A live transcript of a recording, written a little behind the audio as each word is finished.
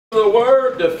The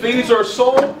word that feeds our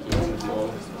soul.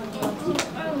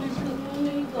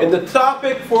 And the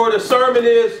topic for the sermon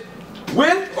is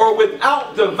with or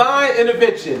without divine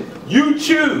intervention. You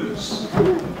choose.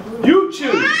 You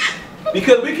choose.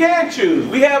 Because we can choose.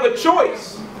 We have a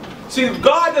choice. See,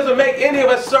 God doesn't make any of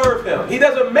us serve Him. He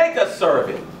doesn't make us serve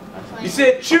Him. He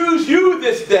said, choose you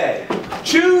this day.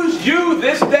 Choose you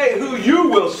this day who you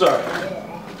will serve.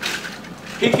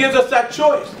 He gives us that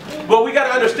choice. But we got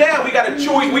to understand, we got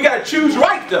to choose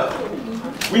right though.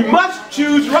 We must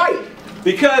choose right.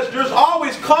 Because there's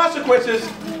always consequences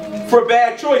for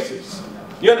bad choices.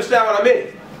 You understand what I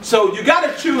mean? So you got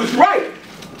to choose right.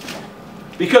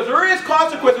 Because there is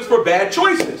consequences for bad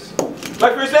choices.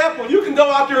 Like for example, you can go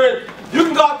out there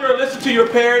and listen to your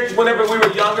parents whenever we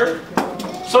were younger.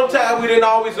 Sometimes we didn't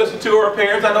always listen to our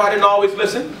parents. I know I didn't always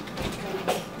listen.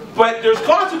 But there's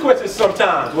consequences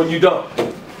sometimes when you don't.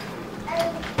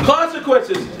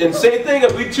 Consequences, and same thing,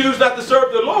 if we choose not to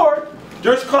serve the Lord,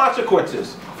 there's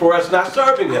consequences for us not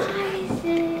serving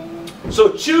Him.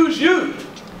 So choose you.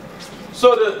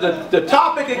 So the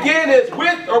topic again is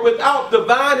with or without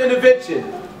divine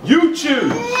intervention. You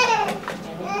choose.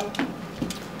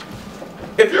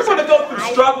 If you're going to go through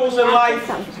struggles in life,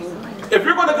 if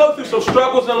you're going to go through some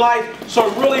struggles in life,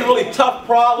 some really, really tough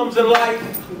problems in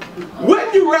life,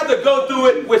 wouldn't you rather go through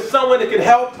it with someone that can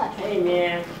help?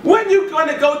 Amen. Wouldn't you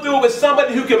want to go through it with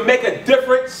somebody who can make a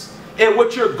difference in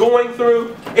what you're going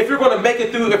through? If you're going to make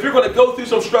it through, if you're going to go through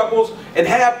some struggles and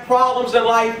have problems in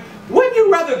life, wouldn't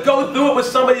you rather go through it with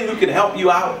somebody who can help you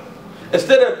out?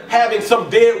 Instead of having some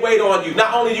dead weight on you.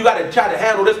 Not only you got to try to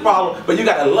handle this problem, but you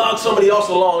got to lug somebody else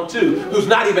along too, who's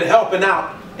not even helping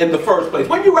out in the first place.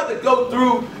 Wouldn't you rather go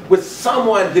through with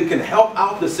someone who can help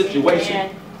out the situation?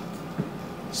 Yeah.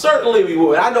 Certainly we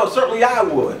would. I know certainly I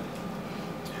would.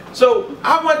 So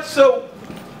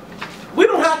we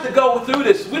don't have to go through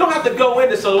this. We don't have to go in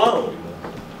this alone.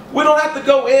 We don't have to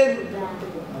go in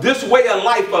this way of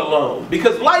life alone.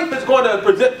 Because life is going to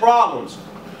present problems.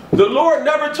 The Lord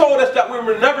never told us that we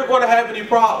were never going to have any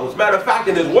problems. Matter of fact,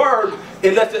 in His Word,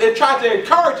 it tries to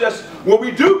encourage us when we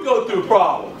do go through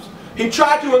problems. He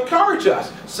tried to encourage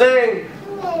us, saying,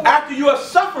 after you have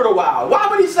suffered a while. Why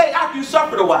would He say after you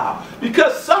suffered a while?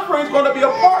 Because suffering is going to be a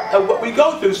part of what we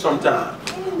go through sometimes.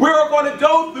 We're going to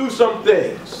go through some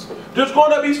things. There's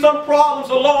going to be some problems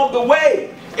along the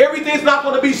way. Everything's not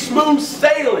going to be smooth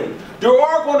sailing. There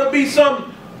are going to be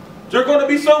some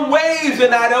waves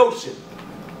in that ocean.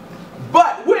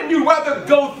 But wouldn't you rather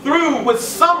go through with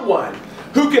someone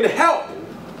who can help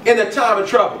in a time of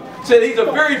trouble? Said He's a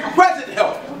very present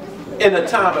help in a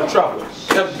time of trouble.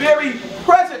 A very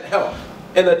present help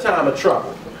in a time of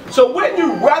trouble. So wouldn't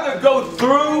you rather go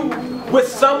through with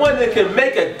someone that can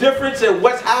make a difference in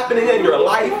what's happening in your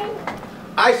life?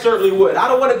 I certainly would. I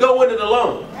don't want to go in it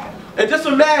alone. And just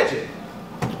imagine,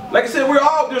 like I said,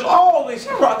 there's always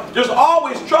troubles, there's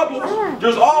always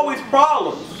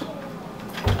problems.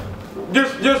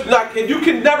 You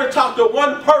can never talk to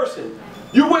one person.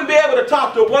 You wouldn't be able to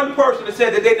talk to one person that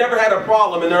said that they never had a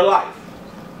problem in their life.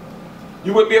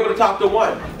 You wouldn't be able to talk to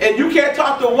one. And you can't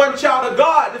talk to one child of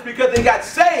God just because they got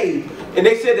saved and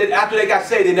they said that after they got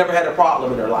saved they never had a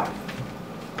problem in their life.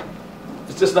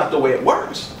 It's just not the way it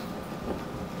works.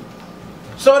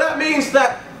 So that means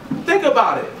that, think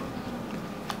about it.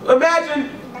 Imagine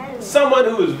someone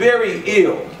who is very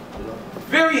ill,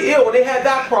 and they had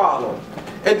that problem.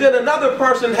 And then another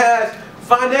person has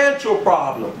financial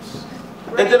problems.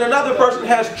 And then another person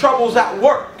has troubles at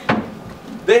work.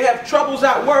 They have troubles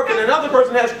at work, and another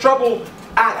person has trouble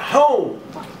at home.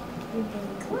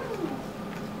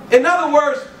 In other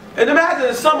words, and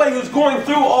imagine somebody who's going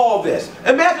through all this.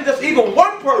 Imagine just even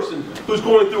one person who's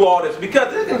going through all this,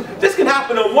 because this can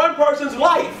happen in one person's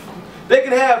life. They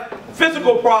can have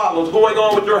physical problems going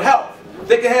on with their health.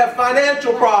 They can have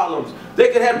financial problems. They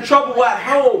can have trouble at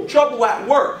home, trouble at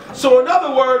work. So in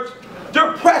other words,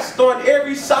 they're pressed on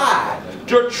every side.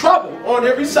 They're troubled on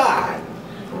every side.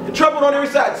 Troubled on every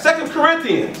side. 2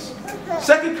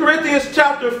 Corinthians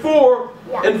chapter 4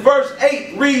 and verse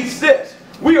 8 reads this.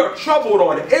 We are troubled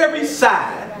on every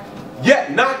side,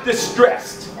 yet not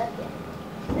distressed.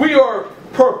 We are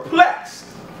perplexed,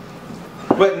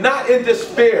 but not in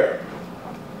despair.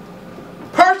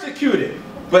 Persecuted,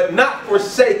 but not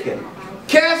forsaken.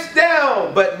 Cast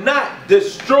down, but not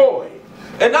destroyed.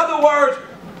 In other words,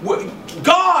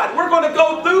 God, we're going to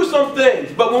go through some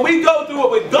things, but when we go through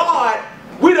it with God,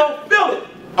 we don't feel it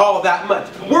all that much.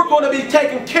 We're going to be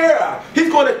taken care of. He's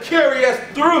going to carry us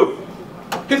through.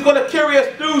 He's going to carry us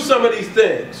through some of these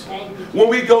things when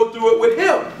we go through it with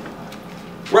Him.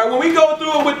 Right? When we go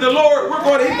through it with the Lord,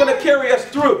 He's going to carry us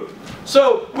through.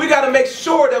 So we got to make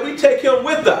sure that we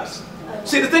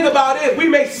about it is we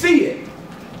may see it.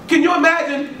 Can you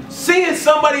imagine seeing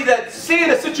somebody seeing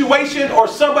a situation or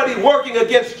somebody working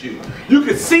against you? You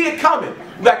can see it coming.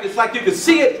 Like it's like you can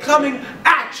see it coming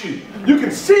at you. You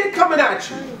can see it coming at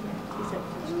you.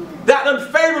 That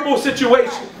unfavorable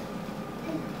situation.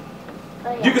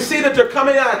 You can see that they're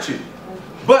coming at you.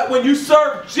 But when you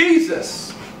serve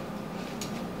Jesus,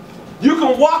 you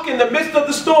can walk in the midst of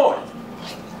the storm.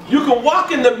 You can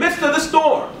walk in the midst of the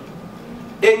storm.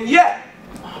 And yet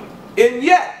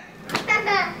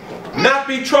not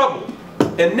be troubled.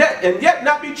 And yet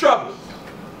not be troubled.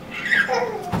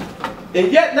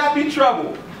 And yet not be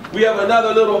troubled. We have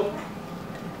another little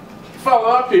fellow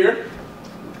up here.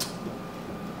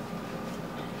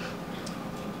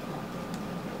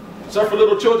 Suffer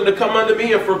little children to come unto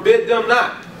me and forbid them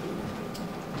not.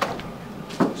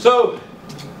 So,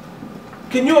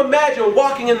 can you imagine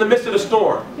walking in the midst of the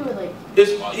storm?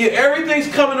 Everything's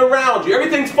coming around you.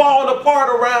 Everything's falling apart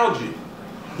around you.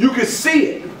 You can see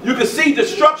it. You can see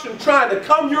destruction trying to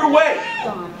come your way.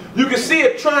 You can see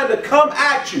it trying to come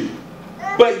at you.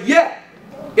 But yet,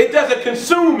 it doesn't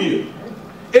consume you.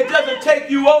 It doesn't take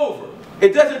you over.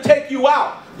 It doesn't take you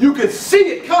out. You can see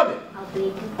it coming.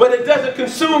 But it doesn't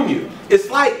consume you. It's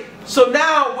like, so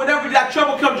now whenever that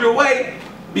trouble comes your way,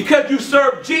 because you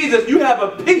serve Jesus, you have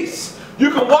a peace. You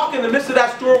can walk in the midst of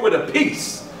that storm with a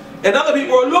peace. And other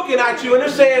people are looking at you and they're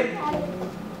saying,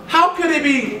 how could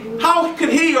he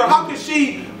or how could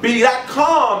she be that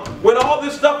calm when all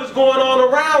this stuff is going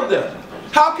on around them?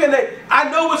 How can they, I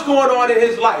know what's going on in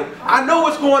his life. I know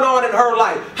what's going on in her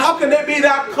life. How can they be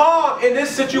that calm in this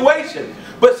situation?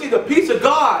 But see, the peace of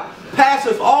God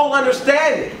passes all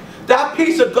understanding. That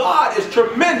peace of God is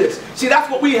tremendous. See, that's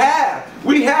what we have.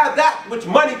 We have that which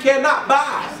money cannot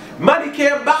buy. Money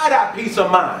can't buy that peace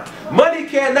of mind. Money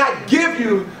cannot give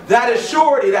you that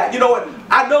assurity that, you know what,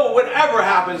 I know whatever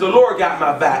happens, the Lord got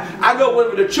my back. I know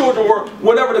whenever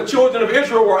the children of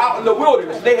Israel were out in the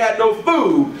wilderness, they had no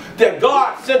food, that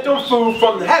God sent them food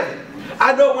from heaven.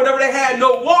 I know whenever they had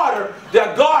no water,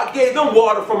 that God gave them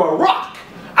water from a rock.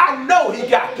 I know he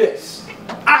got this.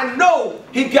 I know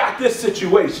he got this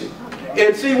situation.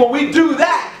 And see, when we do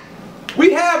that,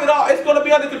 we have it all. It's going to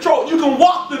be under control. You can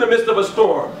walk through the midst of a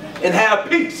storm and have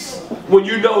peace when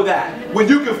you know that. When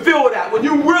you can feel that. When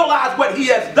you realize what he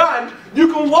has done,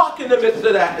 you can walk in the midst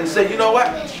of that and say, you know what?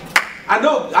 I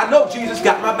know Jesus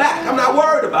got my back. I'm not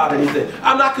worried about anything.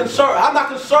 I'm not concerned. I'm not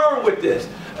concerned with this.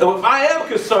 And if I am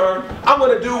concerned, I'm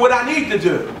going to do what I need to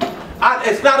do.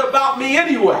 It's not about me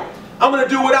anyway. I'm going to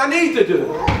do what I need to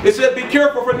do. It says be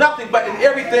careful for nothing, but in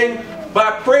everything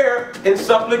by prayer and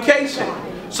supplication.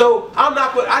 So I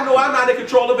know I'm not in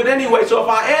control of it anyway. So if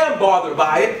I am bothered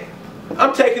by it,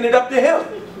 I'm taking it up to him.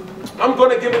 I'm going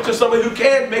to give it to somebody who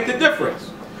can make the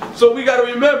difference. So we got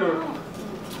to remember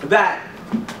that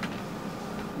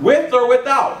with or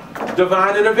without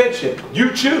divine intervention,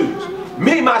 you choose.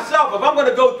 Me, myself, if I'm going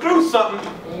to go through something,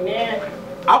 amen,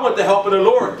 I want the help of the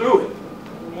Lord through it.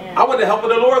 Amen. I want the help of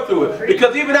the Lord through it.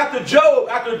 Because even after Job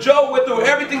went through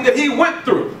everything that he went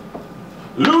through,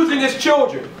 losing his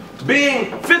children,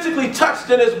 being physically touched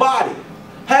in his body,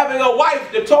 having a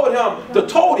wife that told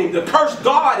him to curse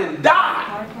God and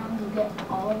die,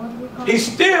 he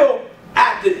still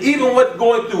acted, even with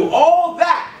going through all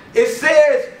that. It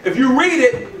says, if you read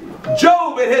it,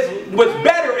 Job was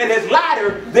better in his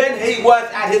latter than he was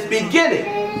at his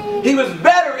beginning. He was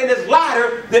better in his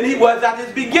latter than he was at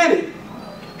his beginning.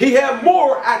 He had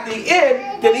more at the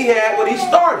end than he had when he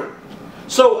started.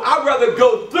 So I'd rather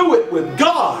go through it with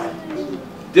God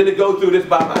than to go through this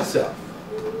by myself.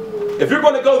 If you're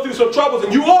going to go through some troubles,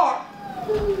 and you are,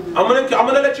 I'm going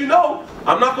to let you know,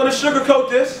 I'm not going to sugarcoat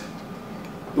this.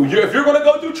 If you're going to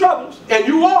go through troubles, and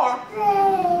you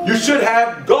are, you should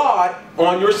have God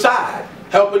on your side,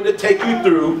 helping to take you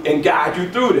through and guide you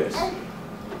through this.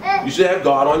 You should have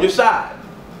God on your side.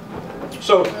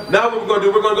 So now what we're going to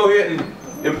do, we're going to go ahead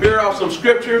and bear out some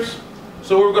scriptures.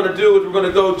 So what we're going to do is we're going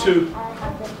to go to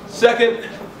 2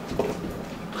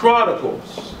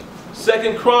 Chronicles.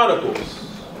 2 Chronicles.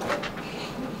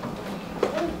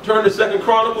 Turn to 2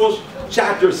 Chronicles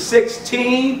chapter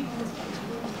 16.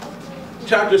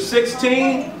 Chapter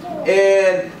 16.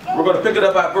 And we're going to pick it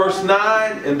up at verse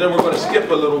 9. And then we're going to skip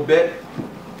a little bit.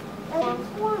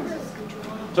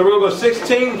 So we're going to go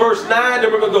 16 verse 9.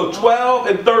 Then we're going to go 12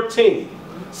 and 13.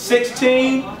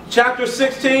 16, chapter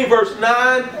 16 verse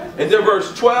 9. And then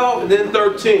verse 12 and then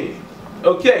 13.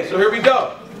 Okay, so here we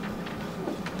go.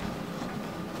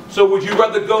 So would you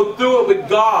rather go through it with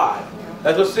God?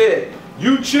 As I said,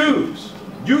 you choose.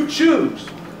 You choose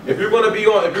if you're going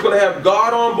to have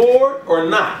God on board or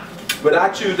not. But I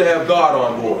choose to have God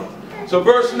on board. So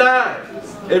verse 9.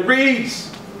 It reads,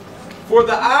 "For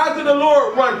the eyes of the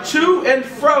Lord run to and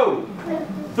fro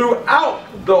throughout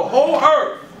the whole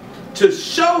earth to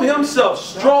show himself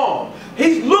strong."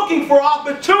 He's looking for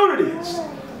opportunities.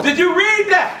 Did you read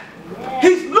that?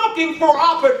 He's looking for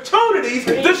opportunities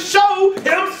to show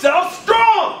himself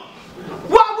strong.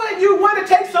 Why wouldn't you want to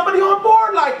take somebody on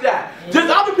board like that? There's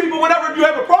other people, whenever you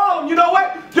have a problem, you know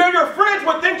what? They're your friends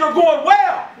when things are going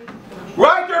well.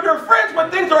 Right? They're your friends when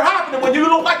things are happening, when you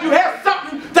look like you have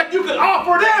something that you can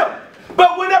offer them.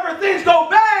 But whenever things go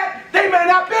bad, they may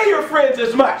not be your friends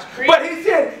as much. But he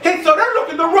said, so they're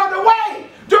looking to run away.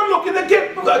 They're looking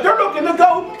to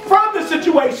go from the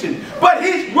situation. But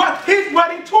he's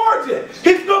running towards it.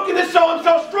 He's looking to show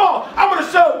himself strong. I'm going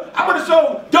to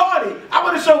show Donnie, I'm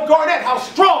going to show Garnett how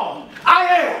strong I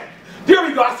am. There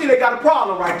we go. I see they got a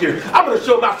problem right there. I'm going to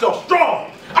show myself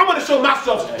strong. I'm going to show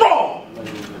myself strong.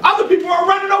 Other people are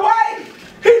running away.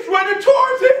 He's running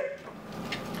towards it.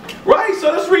 Right?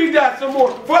 So let's read that some more.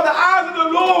 "For the eyes of the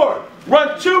Lord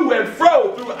run to and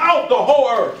fro throughout the whole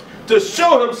earth to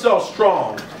show himself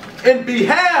strong in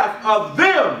behalf of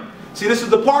them." See, this is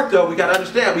the part though we got to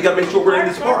understand. We got to make sure we're in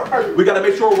this part. We got to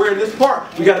make sure we're in this part.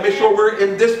 We got to make sure we're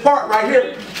in this part right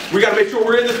here. We got to make sure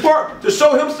we're in this part. To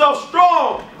show himself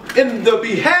strong in the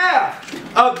behalf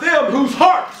of them whose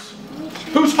heart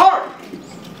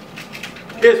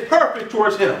is perfect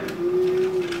towards him.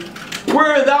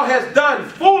 "Where thou hast done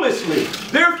foolishly,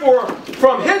 therefore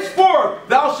from henceforth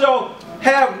thou shalt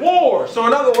have war." So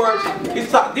in other words,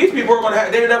 these people are going to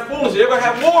have, they're not foolish, they're going to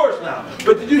have wars now.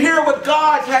 But did you hear what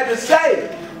God had to say?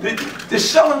 To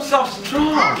show himself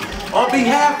strong on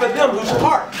behalf of them whose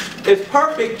heart is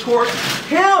perfect towards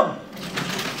him.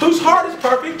 Whose heart is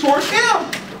perfect towards him.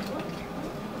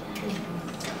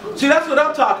 See, that's what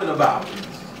I'm talking about.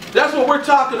 That's what we're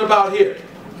talking about here.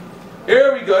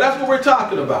 Here we go. That's what we're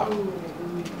talking about.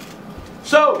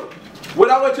 So, what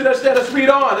I want you to understand, let's read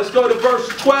on. Let's go to verse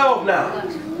 12 now.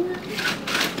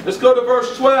 Let's go to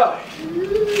verse 12.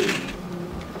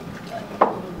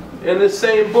 In the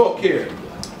same book here.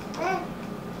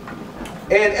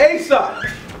 "And Asa."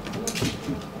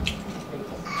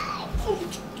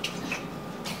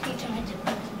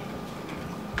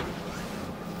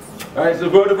 Alright, so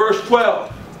go to verse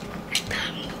 12.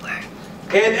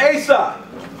 "And Asa,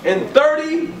 in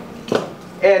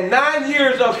 39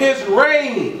 years of his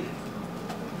reign,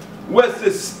 was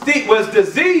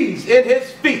diseased in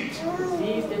his feet,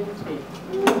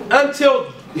 until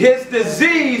his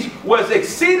disease was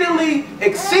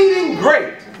exceeding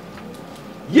great.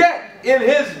 Yet in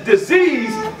his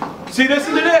disease," see,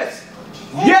 listen to this,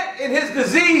 "yet in his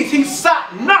disease he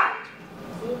sought not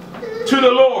to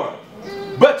the Lord,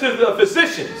 but to the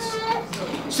physicians."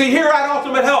 See, here at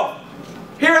Ultimate Health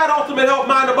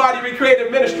Mind and Body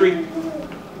Recreative Ministry,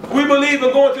 we believe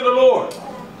in going to the Lord.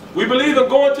 We believe in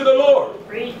going to the Lord.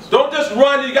 Don't just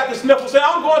run and you got the sniffle, say,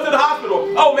 "I'm going to the hospital."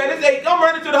 "Oh man, it's 8, I'm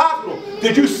running to the hospital."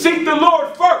 Did you seek the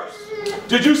Lord first?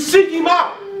 Did you seek him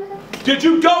out? Did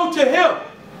you go to him?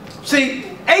 See,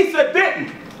 Asa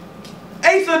didn't.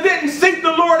 Asa didn't seek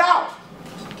the Lord out.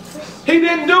 He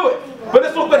didn't do it. But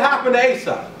this is what happened to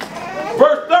Asa.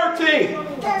 Verse 13.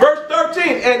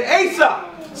 "And Asa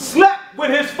slept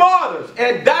with his fathers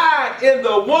and died in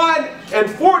the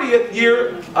 41st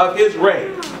year of his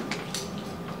reign."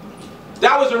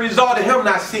 That was a result of him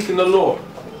not seeking the Lord.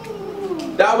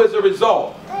 That was a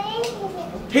result.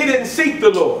 He didn't seek the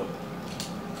Lord.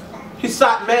 He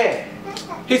sought man.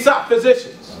 He sought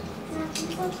physicians.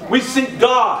 We seek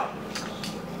God.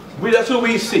 That's who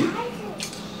we seek.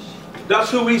 That's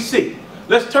who we seek.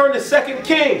 Let's turn to 2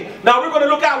 Kings. Now we're going to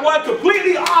look at one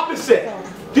completely opposite.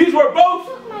 These were both,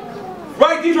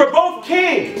 right? These were both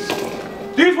kings.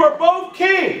 These were both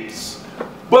kings.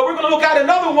 But we're going to look at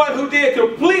another one who did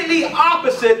completely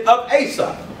opposite of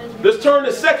Asa. Let's turn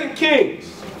to 2 Kings.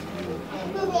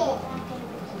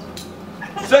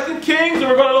 2 Kings, and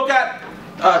we're going to look at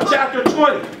chapter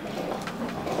 20.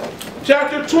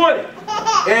 Chapter 20.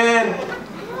 And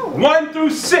 1 through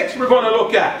 6 we're going to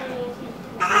look at.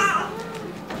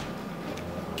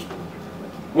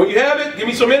 When you have it, give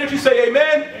me some energy. Say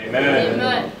amen. Amen.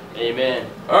 Amen. Amen.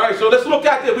 All right, so let's look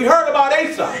at this. We heard about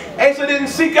Asa. Asa didn't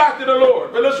seek after the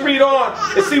Lord. But let's read on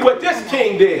and see what this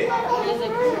king did.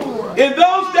 In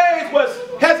those days was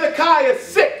Hezekiah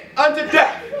sick unto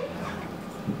death.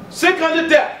 Sick unto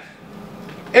death.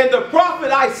 And the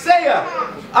prophet Isaiah,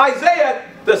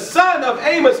 the son of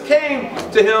Amos, came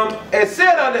to him and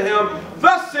said unto him,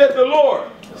 "Thus said the Lord,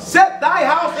 set thy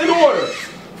house in order,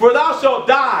 for thou shalt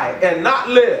die and not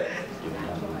live."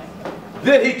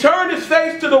 Then he turned his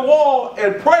face to the wall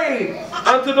and prayed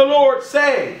unto the Lord,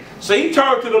 saying, so he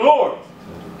turned to the Lord.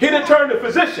 He didn't turn to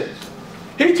physicians.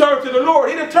 He turned to the Lord.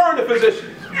 He didn't turn to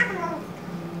physicians.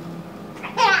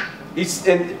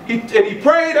 He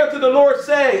prayed unto the Lord,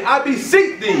 saying, I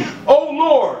beseech thee, O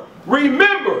Lord,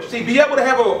 remember. See, be able to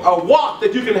have a walk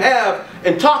that you can have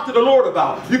and talk to the Lord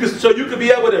about. So you can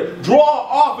be able to draw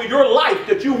off of your life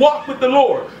that you walk with the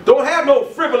Lord. Don't have no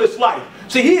frivolous life.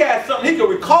 See, he had something he could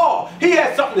recall. He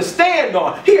had something to stand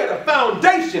on. He had a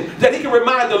foundation that he can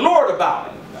remind the Lord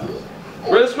about.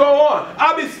 Let's go on.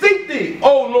 I beseech thee,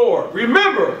 O Lord,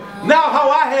 remember now how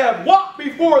I have walked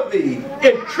before thee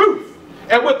in truth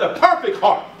and with a perfect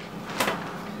heart,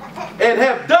 and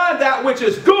have done that which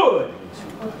is good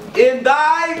in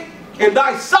thy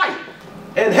sight.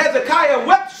 And Hezekiah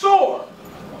wept sore.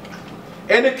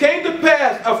 And it came to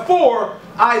pass, afore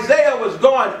Isaiah was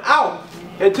gone out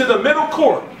into the middle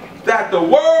court, that the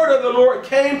word of the Lord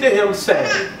came to him,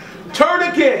 saying, turn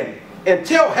again and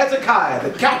tell Hezekiah,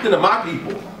 the captain of my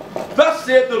people, thus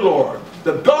saith the Lord,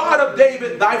 the God of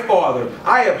David thy father,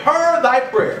 I have heard thy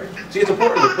prayer. See, it's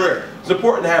important to prayer. It's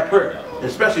important to have prayer,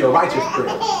 especially a righteous prayer.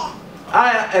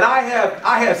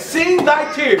 I have seen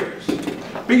thy tears.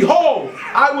 Behold,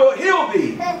 I will heal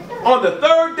thee. On the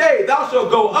third day thou shalt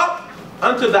go up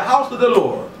unto the house of the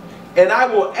Lord, and I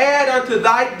will add unto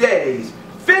thy days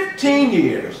 15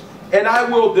 years, and I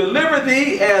will deliver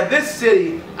thee and this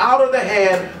city out of the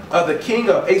hand of the king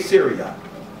of Assyria.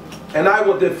 And I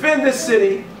will defend this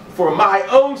city for my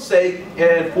own sake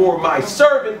and for my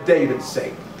servant David's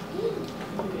sake.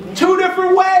 Two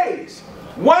different ways.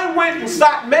 One went and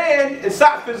sought man and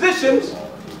sought physicians.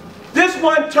 This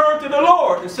one turned to the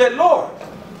Lord and said, Lord,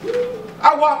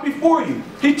 I walk before you.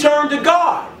 He turned to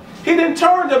God. He didn't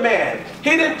turn to man.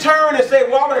 He didn't turn and say,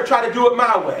 well, I'm going to try to do it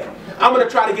my way. I'm going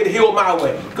to try to get healed my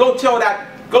way. Go tell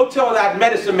that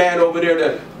medicine man over there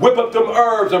to whip up them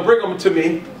herbs and bring them to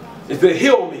me to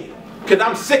heal me. Because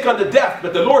I'm sick unto death.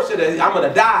 But the Lord said that I'm going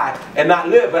to die and not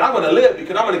live. But I'm going to live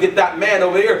because I'm going to get that man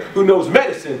over here who knows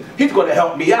medicine. He's going to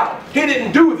help me out. He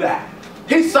didn't do that.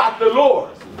 He sought the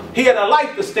Lord. He had a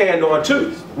life to stand on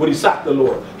too when he sought the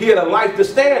Lord. He had a life to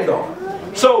stand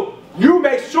on. So you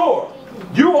make sure,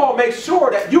 you all make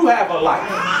sure that you have a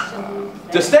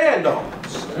life to stand on.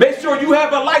 Make sure you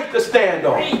have a life to stand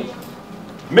on.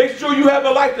 Make sure you have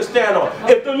a life to stand on.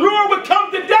 If the Lord would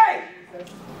come today,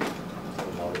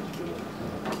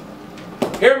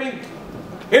 hear me,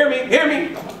 hear me, hear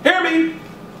me, hear me.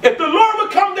 If the Lord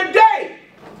would come today,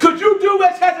 could you do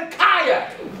as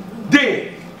Hezekiah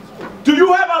did? Do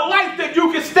you have a life that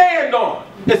you can stand on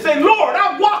and say, Lord,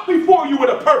 I walk before you with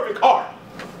a perfect heart?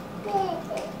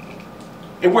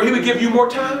 And where he would give you more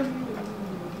time?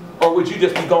 Or would you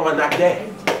just be gone that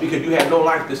day because you had no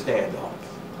life to stand on?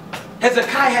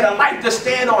 Hezekiah had a life to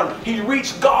stand on. He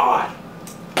reached God.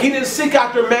 He didn't seek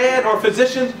after man or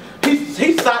physicians.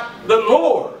 He sought the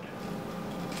Lord.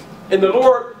 And the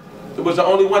Lord was the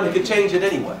only one that could change it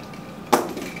anyway.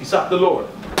 He sought the Lord.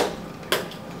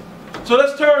 So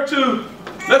let's turn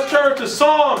to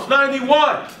Psalms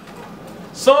 91.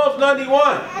 Psalms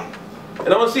 91.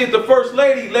 And I want to see if the First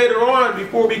Lady later on,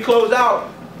 before we close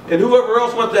out, and whoever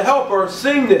else wants to help her,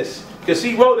 sing this. Because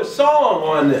she wrote a song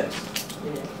on this.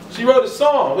 She wrote a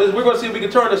song. We're going to see if we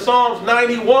can turn to Psalms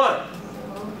 91.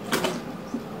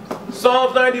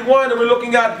 Psalms 91, and we're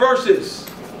looking at verses.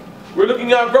 We're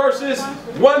looking at verses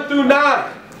 1 through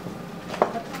 9.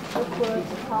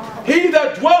 He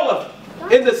that dwelleth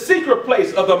in the secret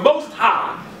place of the Most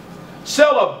High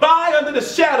shall abide under the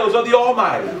shadows of the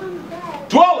Almighty.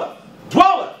 Dwelleth.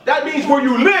 Dwelleth. That means where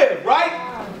you live, right?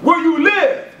 Where you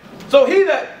live. So he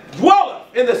that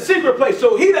dwelleth in the secret place.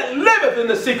 So he that liveth in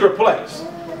the secret place.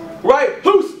 Right?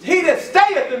 He that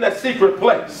stayeth in that secret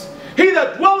place. He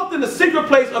that dwelleth in the secret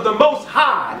place of the Most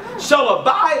High shall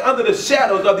abide under the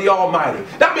shadows of the Almighty.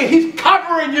 That means he's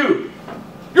covering you.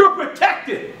 You're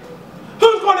protected.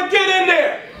 Who's going to get in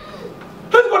there?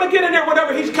 Who's going to get in there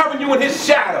whenever he's covering you in his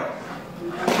shadow?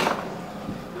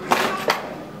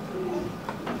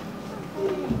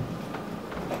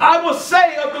 I will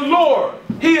say of the Lord,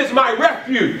 he is my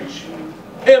refuge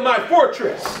and my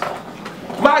fortress.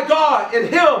 My God, in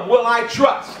him will I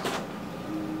trust.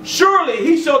 Surely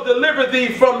he shall deliver thee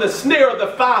from the snare of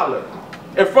the fowler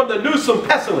and from the noisome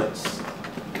pestilence.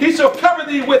 He shall cover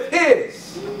thee with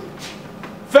his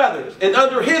feathers, and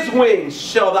under his wings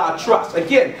shall thou trust.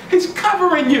 Again, he's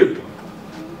covering you.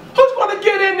 Who's going to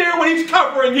get in there when he's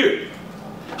covering you?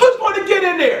 Who's going to get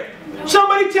in there?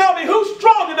 Somebody tell me, who's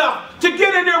strong enough to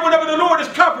get in there whenever the Lord is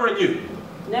covering you?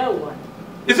 No one.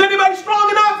 Is anybody strong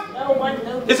enough? No one.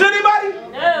 No. Is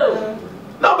anybody? No.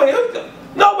 Nobody.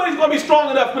 Nobody's going to be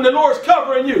strong enough when the Lord's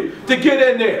covering you to get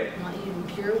in there. Not even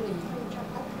purely.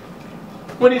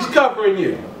 When he's covering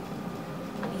you.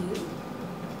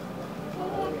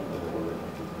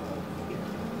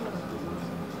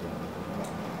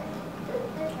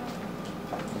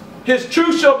 His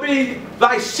truth shall be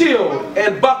thy shield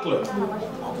and buckler.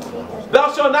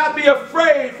 Thou shalt not be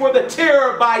afraid for the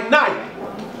terror by night.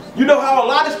 You know how a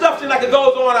lot of stuff seems like it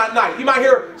goes on at night. You might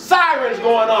hear sirens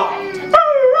going on.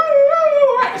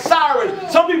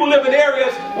 Sirens. Some people live in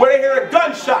areas where they hear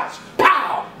gunshots.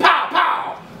 Pow, pow,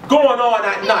 pow. Going on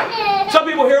at night. Some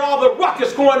people hear all the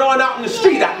ruckus going on out in the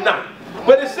street at night.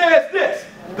 But it says this.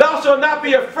 Thou shalt not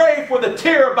be afraid for the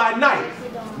terror by night,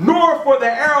 nor for the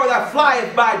arrow that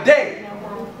flieth by day,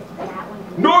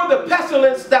 nor the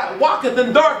pestilence that walketh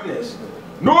in darkness,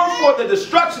 nor for the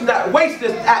destruction that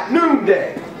wasteth at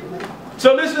noonday.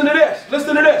 So listen to this.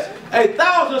 Listen to this.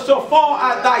 1,000 shall fall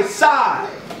at thy side,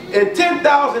 and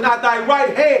 10,000 at thy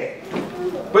right hand.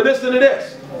 But listen to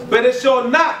this. But it shall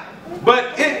not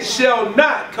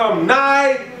come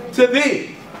nigh to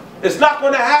thee. It's not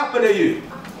going to happen to you.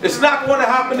 It's not going to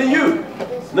happen to you.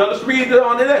 Now let's read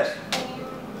on to this.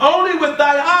 Only with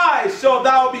thy eyes shall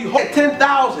thou behold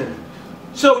 10,000.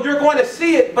 So you're going to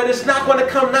see it, but it's not going to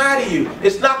come nigh to you.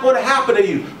 It's not going to happen to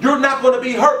you. You're not going to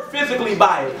be hurt physically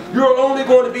by it. You're only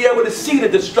going to be able to see the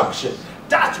destruction.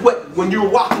 That's what, when you're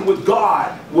walking with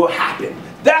God, will happen.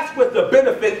 That's what the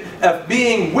benefit of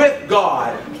being with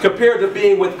God compared to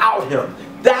being without Him.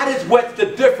 That is what the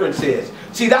difference is.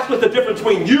 See, that's what the difference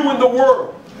between you and the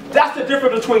world. That's the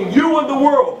difference between you and the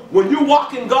world. When you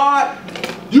walk in God,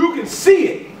 you can see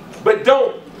it, but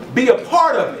don't be a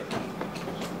part of it.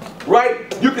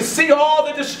 Right? You can see all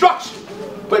the destruction,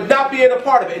 but not being a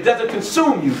part of it. It doesn't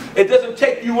consume you. It doesn't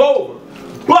take you over.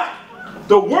 But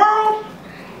the world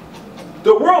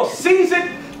sees it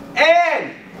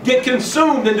and get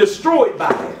consumed and destroyed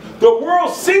by it. The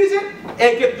world sees it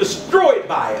and get destroyed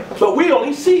by it. But we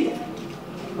only see it.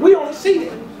 We only see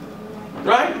it.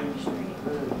 Right?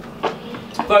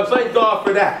 So I thank God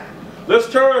for that. Let's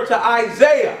turn to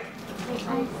Isaiah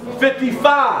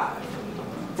 55.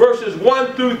 Verses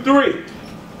 1 through 3.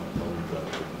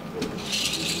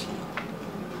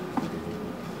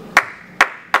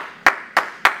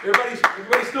 Everybody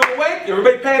still awake?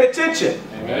 Everybody paying attention?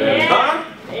 Amen. Huh?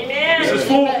 Amen.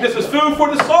 This is food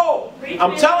for the soul.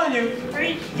 I'm telling you,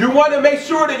 you want to make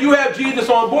sure that you have Jesus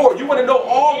on board. You want to know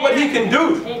all what He can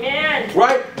do. Amen.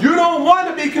 Right? You don't want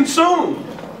to be consumed.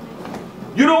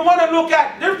 You don't want to look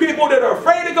at, there's people that are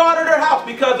afraid to go out of their house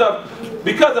because of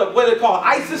what they call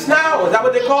ISIS now. Is that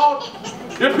what they call?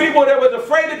 There's people that was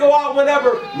afraid to go out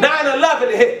whenever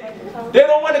 9/11 hit. They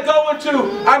don't want to go into,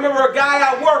 I remember a guy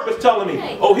at work was telling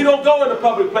me, oh, he don't go into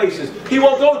public places. He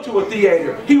won't go to a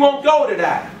theater. He won't go to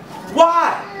that.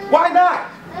 Why? Why not?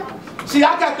 See,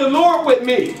 I got the Lord with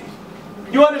me.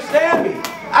 You understand me?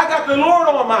 I got the Lord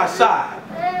on my side.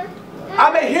 I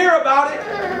may hear about it.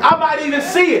 I might even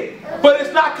see it. But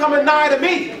it's not coming nigh to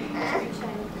me.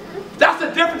 That's the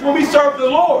difference when we serve the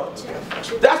Lord.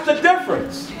 That's the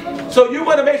difference. So you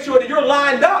want to make sure that you're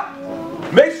lined up.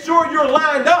 Make sure you're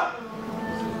lined up.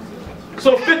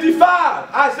 So 55,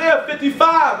 Isaiah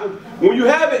 55, when you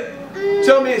have it,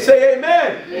 tell me and say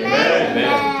amen.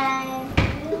 Amen.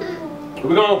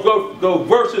 We're going to go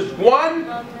verses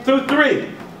 1 through 3.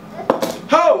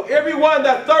 Ho, everyone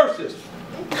that thirsteth,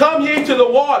 come ye to the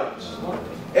waters,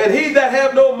 and he that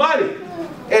have no money,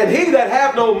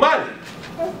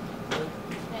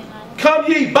 come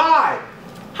ye buy.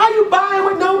 How you buying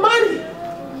with no money?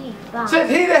 Says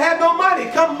he that have no money,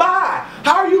 come buy.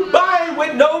 How are you buying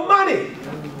with no money?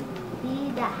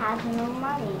 He that has no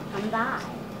money, come buy.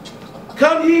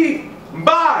 Come ye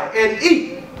buy and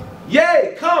eat.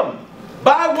 Yea, come,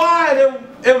 buy wine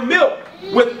and milk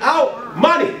without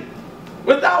money.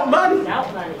 Without money.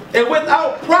 Without money. And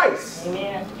without price.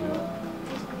 Amen.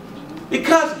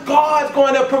 Because God's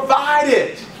going to provide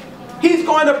it. He's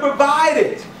going to provide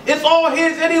it. It's all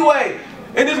His anyway.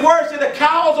 And His word said, the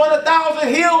cows on 1,000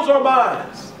 hills are mine.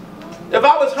 If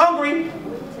I was hungry,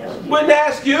 wouldn't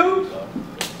ask you.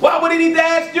 Why would He need to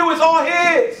ask you? It's all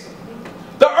His.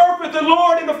 The earth is the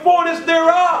Lord and the fullness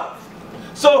thereof.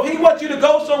 So if He wants you to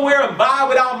go somewhere and buy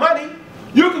without money,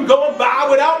 you can go and buy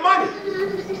without money.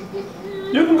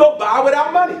 You can go buy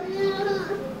without money.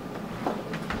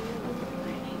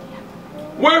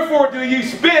 Wherefore do ye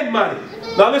spend money?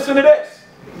 Now listen to this.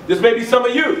 This may be some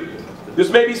of you. This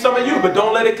may be some of you, but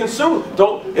don't let it consume.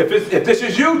 Don't. If this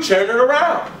is you, turn it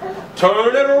around.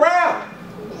 Turn it around.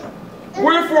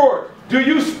 Wherefore do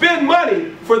you spend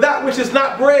money for that which is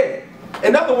not bread?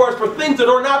 In other words, for things that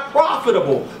are not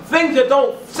profitable, things that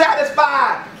don't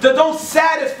satisfy,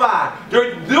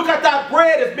 Look at that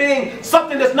bread as being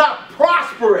something that's not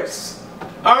prosperous.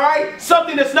 All right?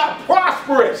 Something that's not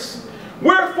prosperous.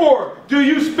 Wherefore do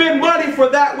you spend money for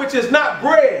that which is not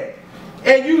bread,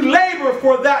 and you labor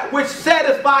for that which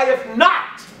satisfieth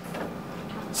not?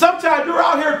 Sometimes you're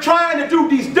out here trying to do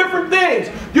these different things.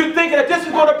 You're thinking that this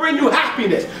is going to bring you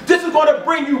happiness. This is going to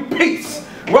bring you peace.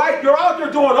 Right? You're out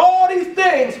there doing all these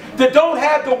things that don't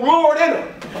have the Lord in them.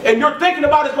 And you're thinking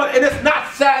about it, and it's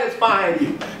not satisfying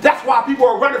you. That's why people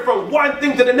are running from one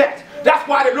thing to the next. That's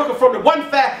why they're looking from the one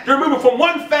fad. They're moving from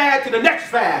one fad to the next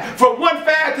fad. From one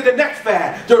fad to the next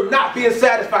fad. They're not being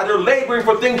satisfied. They're laboring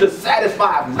for things that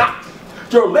satisfy not.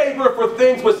 They're laboring for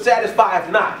things which satisfy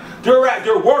not. They're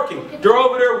working. They're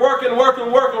over there working,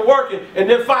 and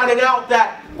then finding out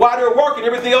that while they're working,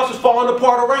 everything else is falling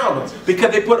apart around them.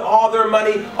 Because they put all their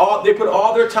money, they put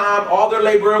all their time, all their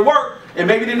labor and work, and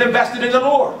maybe didn't invest it in the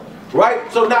Lord.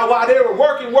 Right? So now while they were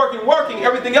working,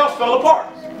 everything else fell apart.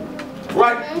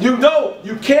 Right? You know,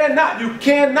 you cannot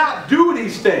do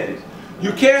these things.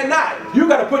 You cannot. You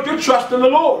got to put your trust in the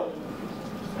Lord.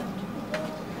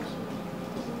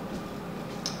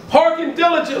 Hearken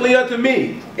diligently unto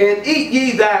me, and eat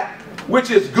ye that which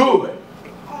is good,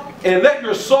 and let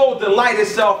your soul delight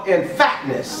itself in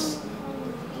fatness.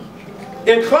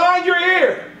 Incline your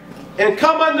ear, and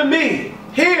come unto me.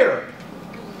 Hear.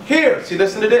 See,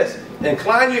 listen to this.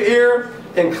 Incline your ear,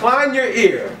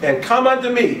 and come unto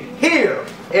me. Hear,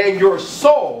 and your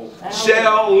soul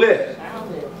shall live.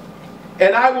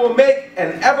 And I will make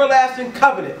an everlasting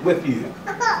covenant with you,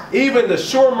 even the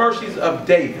sure mercies of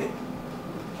David.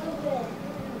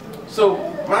 So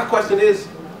my question is,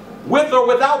 with or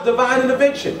without divine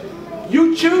intervention?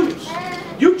 You choose.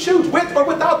 You choose with or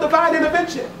without divine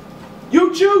intervention.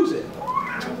 You choose it.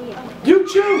 You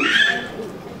choose.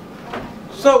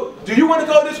 So do you want to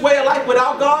go this way of life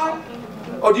without God?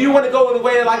 Or do you want to go the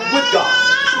way of life with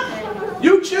God?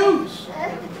 You choose.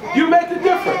 You make the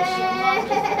difference.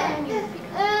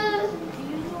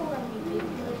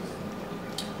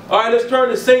 All right, let's turn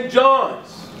to St.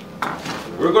 John's.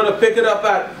 We're going to pick it up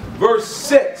at verse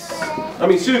 6.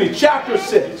 Chapter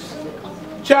 6.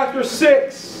 Chapter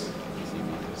 6.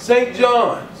 St.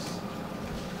 John's.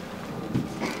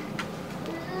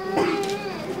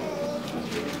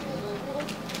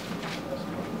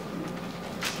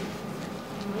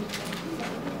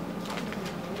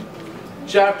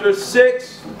 Chapter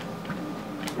 6.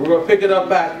 We're going to pick it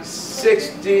up at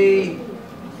 68.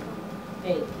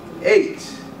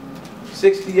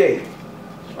 68.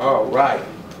 All right.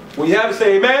 When you have it,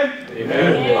 say amen.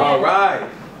 Amen. All right.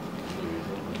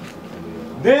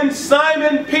 Then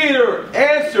Simon Peter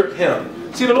answered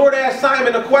him. See, the Lord asked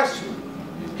Simon a question.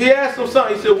 He asked him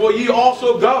something. He said, will ye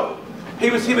also go? He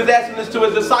was asking this to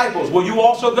his disciples. Will you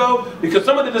also go? Because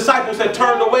some of the disciples had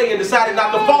turned away and decided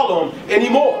not to follow him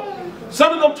anymore.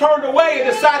 Some of them turned away and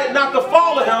decided not to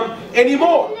follow him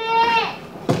anymore.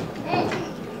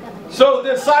 So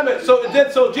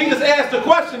Jesus asked the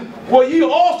question, will ye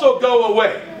also go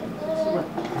away?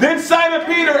 Then Simon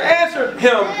Peter answered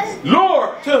him,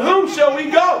 Lord, to whom shall we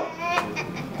go?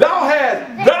 Thou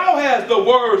hast the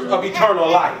words of eternal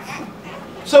life.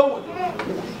 So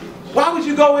why would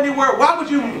you go anywhere? Why would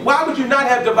you not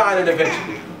have divine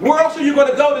intervention? Where else are you going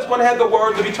to go that's going to have the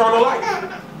words of eternal life?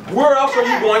 Where else are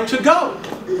you going to go?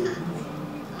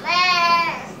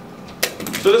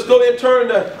 So let's go ahead and turn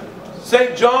to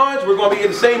St. John's. We're going to be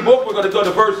in the same book. We're going to go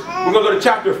to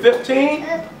chapter 15.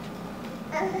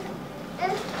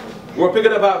 We're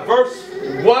picking up at verse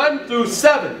 1 through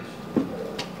 7.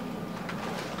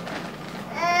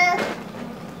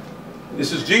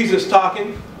 This is Jesus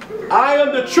talking. I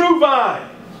am the true vine,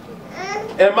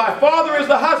 and my Father is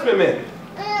the husbandman.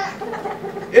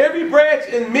 Every branch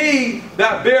in me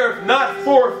that beareth not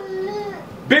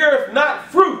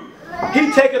fruit,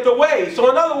 he taketh away. So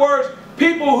in other words,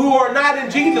 people who are not in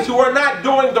Jesus, who are not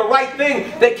doing the right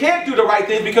thing, they can't do the right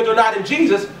thing because they're not in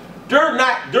Jesus. They're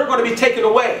going to be taken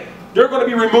away. They're going to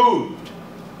be removed.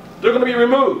 They're going to be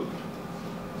removed.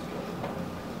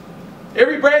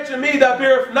 Every branch in me that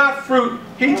beareth not fruit,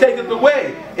 he taketh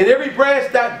away. And every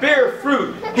branch that beareth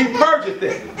fruit, he purgeth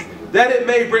it, that it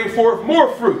may bring forth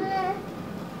more fruit.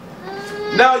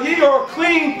 Now ye are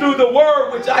clean through the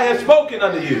word which I have spoken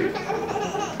unto you.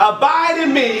 Abide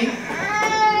in me,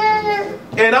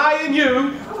 and I in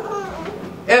you,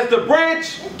 as the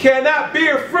branch cannot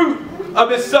bear fruit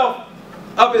of itself,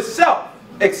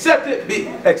 except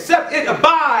it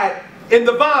abide in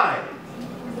the vine.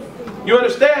 You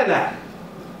understand that?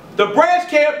 The branch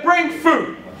can't bring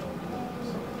fruit.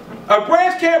 A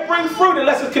branch can't bring fruit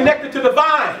unless it's connected to the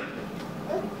vine.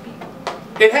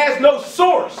 It has no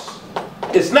source.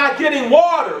 It's not getting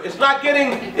water. It's not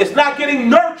getting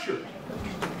nurtured.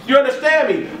 You understand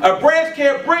me? A branch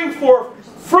can't bring forth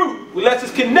fruit unless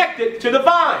it's connected to the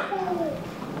vine.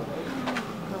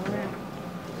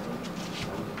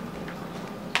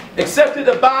 except it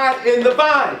abide in the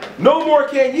vine. No more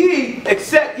can ye,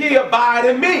 except ye abide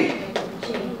in me.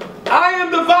 I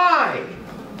am the vine,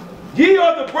 ye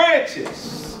are the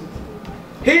branches.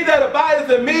 He that abideth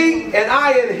in me, and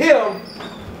I in him,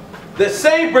 the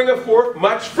same bringeth forth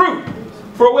much fruit.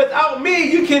 For without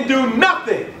me you can do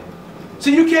nothing. So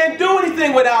you can't do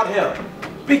anything without him,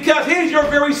 because he's your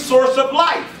very source of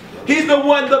life. He's the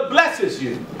one that blesses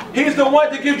you. He's the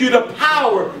one that gives you the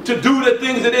power to do the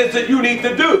things it is that you need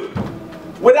to do.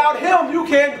 Without him, you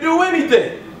can't do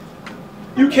anything.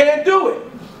 You can't do it.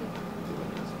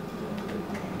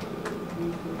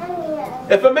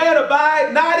 If a man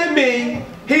abide not in me,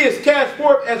 he is cast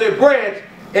forth as a branch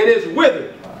and is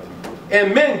withered.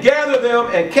 And men gather them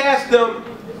and cast them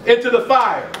into the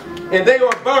fire, and they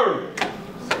are burned.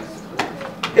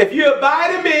 If you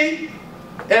abide in me,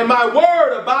 and my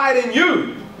word abide in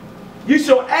you, you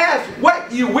shall ask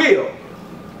what you will,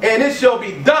 and it shall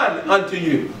be done unto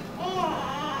you.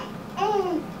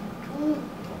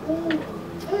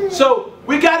 So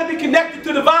we got to be connected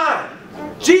to the vine.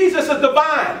 Jesus is the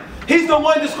vine. He's the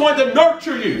one that's going to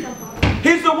nurture you.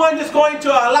 He's the one that's going to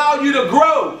allow you to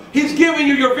grow. He's giving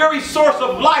you your very source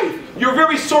of life, your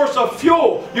very source of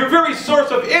fuel, your very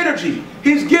source of energy.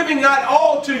 He's giving that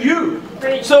all to you.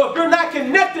 So if you're not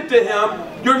connected to him,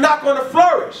 you're not going to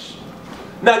flourish.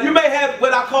 Now you may have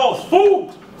what I call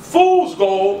fool's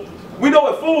gold. We know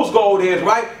what fool's gold is,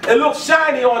 right? It looks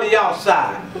shiny on the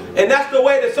outside. And that's the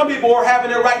way that some people are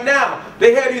having it right now.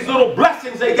 They have these little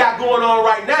blessings they got going on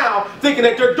right now, thinking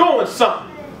that they're doing something.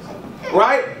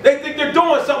 Right? They think they're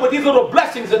doing something with these little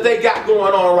blessings that they got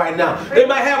going on right now. They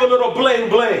might have a little bling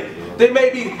bling. They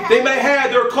may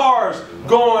have their cars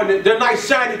going, their nice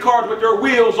shiny cars with their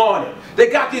wheels on it. They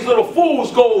got these little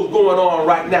fool's gold going on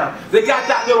right now. They got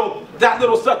that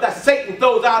little stuff that Satan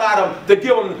throws out at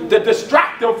them to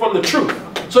distract them from the truth.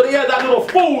 So they have that little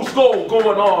fool's gold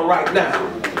going on right now.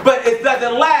 But it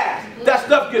doesn't last. That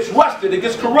stuff gets rusted, it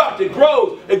gets corrupt, it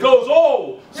grows, it goes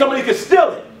old. Somebody can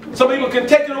steal it. Some people can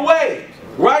take it away,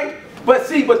 right? But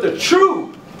see, but the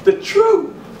true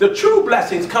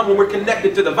blessings come when we're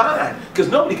connected to the vine, because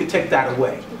nobody can take that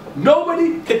away.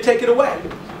 Nobody can take it away.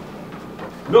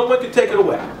 No one can take it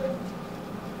away.